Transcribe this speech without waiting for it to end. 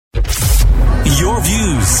Your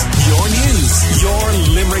views, your news, your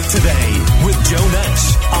Limerick Today with Joe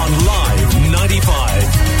Nash on Live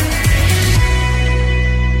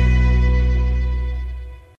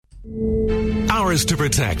 95. Hours to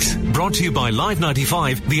Protect, brought to you by Live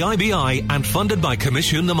 95, the IBI, and funded by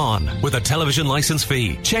Commission the Mon, with a television licence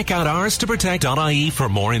fee. Check out hourstoprotect.ie for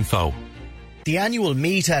more info. The annual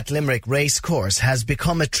meet at Limerick Racecourse has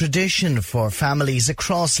become a tradition for families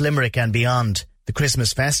across Limerick and beyond. The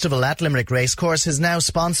Christmas festival at Limerick Racecourse is now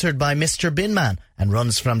sponsored by Mr Binman and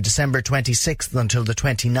runs from December 26th until the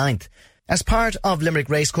 29th. As part of Limerick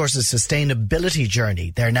Racecourse's sustainability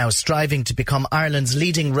journey, they're now striving to become Ireland's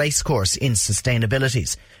leading racecourse in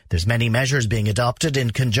sustainabilities. There's many measures being adopted in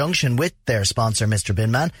conjunction with their sponsor Mr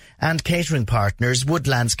Binman and catering partners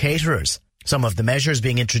Woodlands Caterers. Some of the measures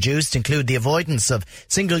being introduced include the avoidance of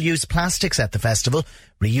single-use plastics at the festival,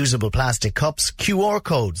 reusable plastic cups, QR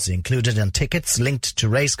codes included in tickets linked to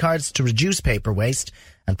race cards to reduce paper waste,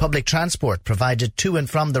 and public transport provided to and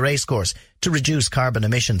from the racecourse to reduce carbon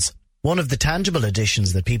emissions. One of the tangible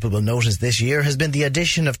additions that people will notice this year has been the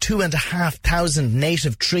addition of 2,500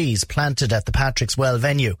 native trees planted at the Patrick's Well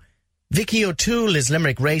venue. Vicky O'Toole is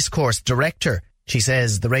Limerick Racecourse Director. She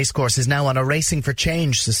says the racecourse is now on a Racing for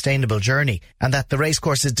Change sustainable journey and that the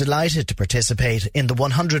racecourse is delighted to participate in the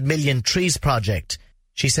 100 Million Trees project.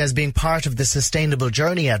 She says being part of the sustainable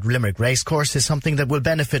journey at Limerick Racecourse is something that will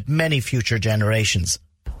benefit many future generations.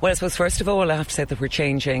 Well, I suppose first of all I have to say that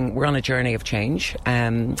we're on a journey of change.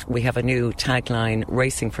 We have a new tagline,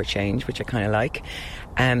 Racing for Change, which I kind of like.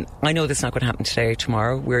 I know this is not going to happen today or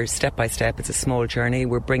tomorrow. We're step by step. It's a small journey.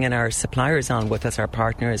 We're bringing our suppliers on with us, our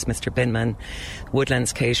partners, Mr Binman,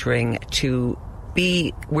 Woodlands Catering,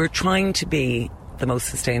 we're trying to be the most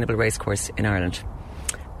sustainable racecourse in Ireland.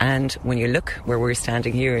 And when you look where we're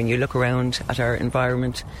standing here and you look around at our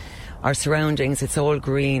environment, our surroundings, it's all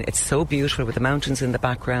green, it's so beautiful with the mountains in the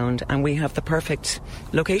background, and we have the perfect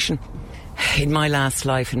location. In my last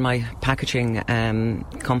life, in my packaging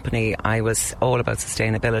company, I was all about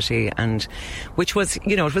sustainability, and which was,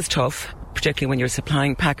 it was tough, particularly when you're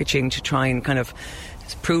supplying packaging to try and kind of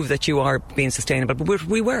prove that you are being sustainable, but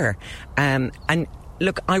we were. And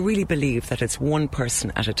look, I really believe that it's one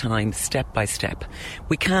person at a time, step by step.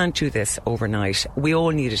 We can't do this overnight. We all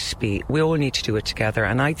need to do it together.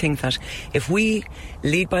 And I think that if we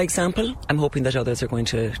lead by example, I'm hoping that others are going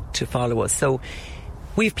to follow us. So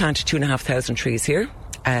we've planted 2,500 trees here.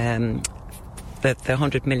 The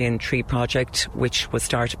 100 Million Tree project, which was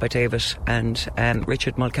started by David and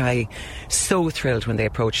Richard Mulcahy, so thrilled when they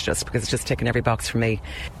approached us because it's just ticking every box for me.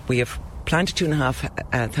 We have planted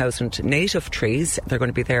 2,500 native trees. They're going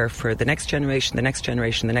to be there for the next generation, the next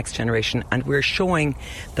generation, the next generation, and we're showing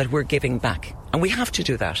that we're giving back. And we have to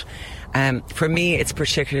do that. For me, it's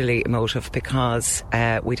particularly emotive because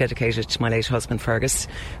we dedicated to my late husband, Fergus,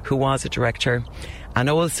 who was a director. And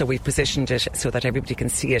also we've positioned it so that everybody can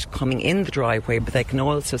see it coming in the driveway, but they can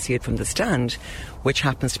also see it from the stand, which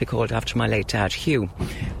happens to be called after my late dad, Hugh.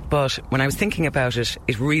 But when I was thinking about it,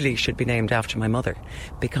 it really should be named after my mother,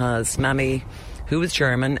 because Mammy, who was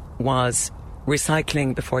German, was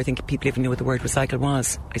recycling before I think people even knew what the word recycle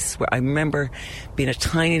was. I swear, I remember being a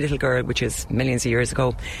tiny little girl, which is millions of years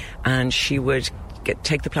ago, and she would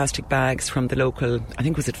take the plastic bags from the local, I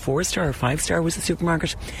think was it 4-star or 5-star was the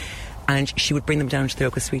supermarket, and she would bring them down to the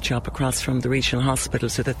local sweet shop across from the regional hospital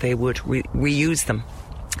so that they would reuse them.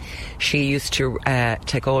 She used to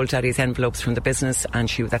take all Daddy's envelopes from the business, and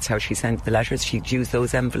that's how she sent the letters. She'd use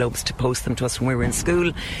those envelopes to post them to us when we were in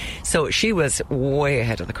school. So she was way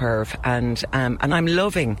ahead of the curve, and I'm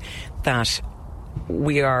loving that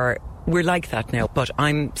we're like that now. But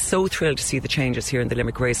I'm so thrilled to see the changes here in the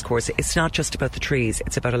Limerick Racecourse. It's not just about the trees,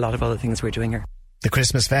 it's about a lot of other things we're doing here. The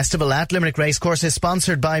Christmas Festival at Limerick Racecourse is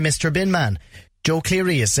sponsored by Mr Binman. Joe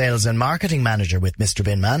Cleary is Sales and Marketing Manager with Mr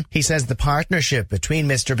Binman. He says the partnership between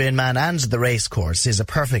Mr Binman and the racecourse is a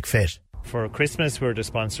perfect fit. For Christmas, we're the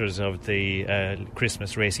sponsors of the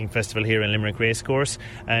Christmas Racing Festival here in Limerick Racecourse,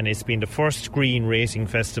 and it's been the first green racing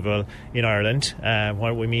festival in Ireland.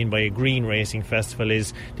 What we mean by a green racing festival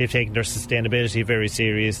is they've taken their sustainability very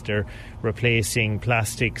serious. They're replacing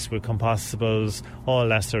plastics with compostables, all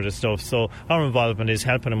that sort of stuff. So our involvement is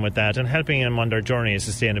helping them with that and helping them on their journey of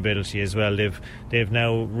sustainability as well. They've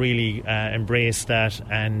now really embraced that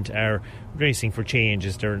and are Racing for Change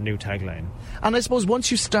is their new tagline. And I suppose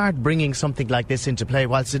once you start bringing something like this into play,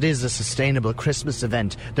 whilst it is a sustainable Christmas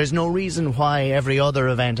event, there's no reason why every other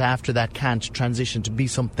event after that can't transition to be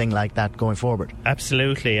something like that going forward.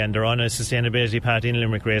 Absolutely, and they're on a sustainability path in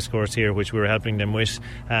Limerick Racecourse here, which we're helping them with,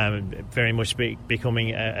 very much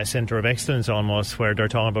becoming a centre of excellence almost, where they're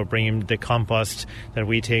talking about bringing the compost that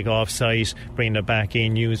we take off-site, bringing it back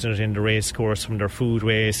in, using it in the racecourse from their food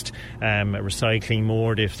waste, recycling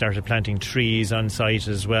more. They've started planting trees on site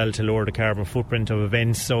as well to lower the carbon footprint of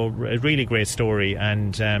events. So a really great story,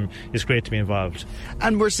 and it's great to be involved.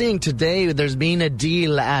 And we're seeing today there's been a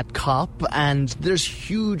deal at COP, and there's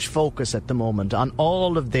huge focus at the moment on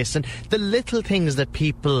all of this and the little things that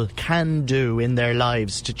people can do in their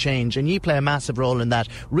lives to change, and you play a massive role in that.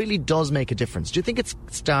 Really does make a difference. Do you think it's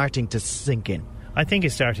starting to sink in? I think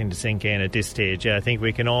it's starting to sink in at this stage. I think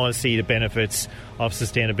we can all see the benefits of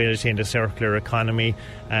sustainability and the circular economy,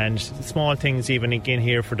 and small things even again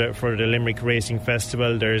here for the Limerick Racing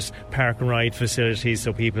Festival. There's park and ride facilities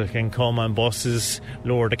so people can come on buses,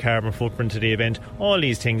 lower the carbon footprint of the event. All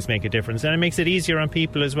these things make a difference, and it makes it easier on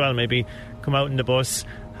people as well. Maybe come out in the bus,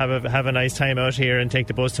 have a nice time out here and take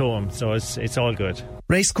the bus home. So it's all good.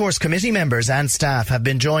 Racecourse committee members and staff have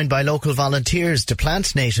been joined by local volunteers to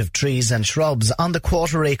plant native trees and shrubs on the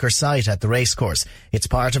quarter-acre site at the racecourse. It's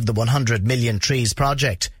part of the 100 Million Trees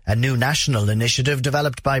project, a new national initiative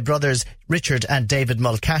developed by brothers Richard and David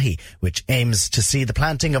Mulcahy, which aims to see the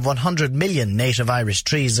planting of 100 million native Irish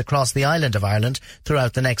trees across the island of Ireland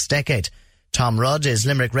throughout the next decade. Tom Rudd is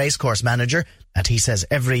Limerick Racecourse manager, and he says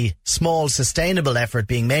every small sustainable effort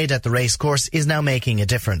being made at the racecourse is now making a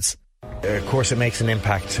difference. Of course it makes an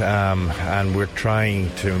impact, and we're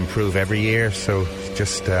trying to improve every year, so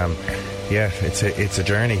just it's a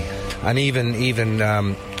journey. And even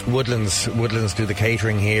Woodlands do the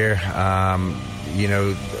catering here.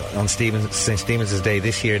 On St. Stephen's Day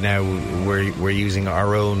this year now we're using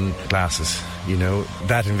our own glasses.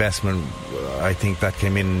 That investment, I think that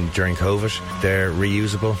came in during COVID. They're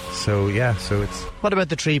reusable, so it's... What about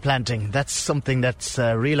the tree planting? That's something that's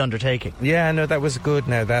a real undertaking. Yeah, no, that was good.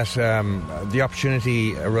 Now that the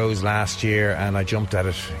opportunity arose last year, and I jumped at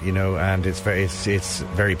it, and it's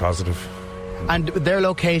very positive. And they're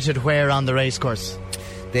located where on the racecourse?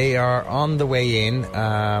 They are on the way in.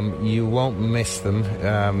 You won't miss them.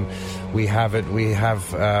 We have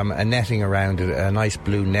a netting around it, a nice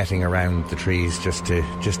blue netting around the trees, just to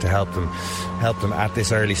help them at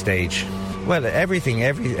this early stage. Well,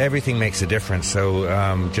 everything makes a difference.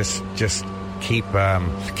 So just keep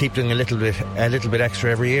doing a little bit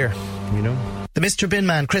extra every year. The Mr.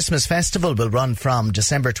 Binman Christmas Festival will run from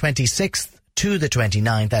December 26th to the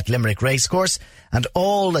 29th at Limerick Racecourse, and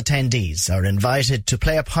all attendees are invited to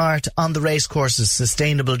play a part on the racecourse's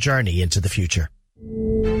sustainable journey into the future.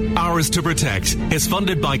 Hours to Protect is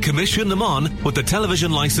funded by Commission Le Mans with the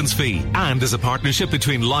television licence fee and is a partnership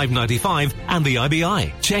between Live 95 and the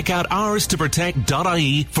IBI. Check out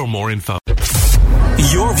hourstoprotect.ie for more info.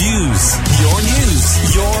 Your views, your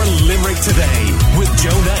news, your Limerick Today with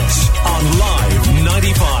Joe Nash on Live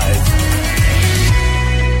 95.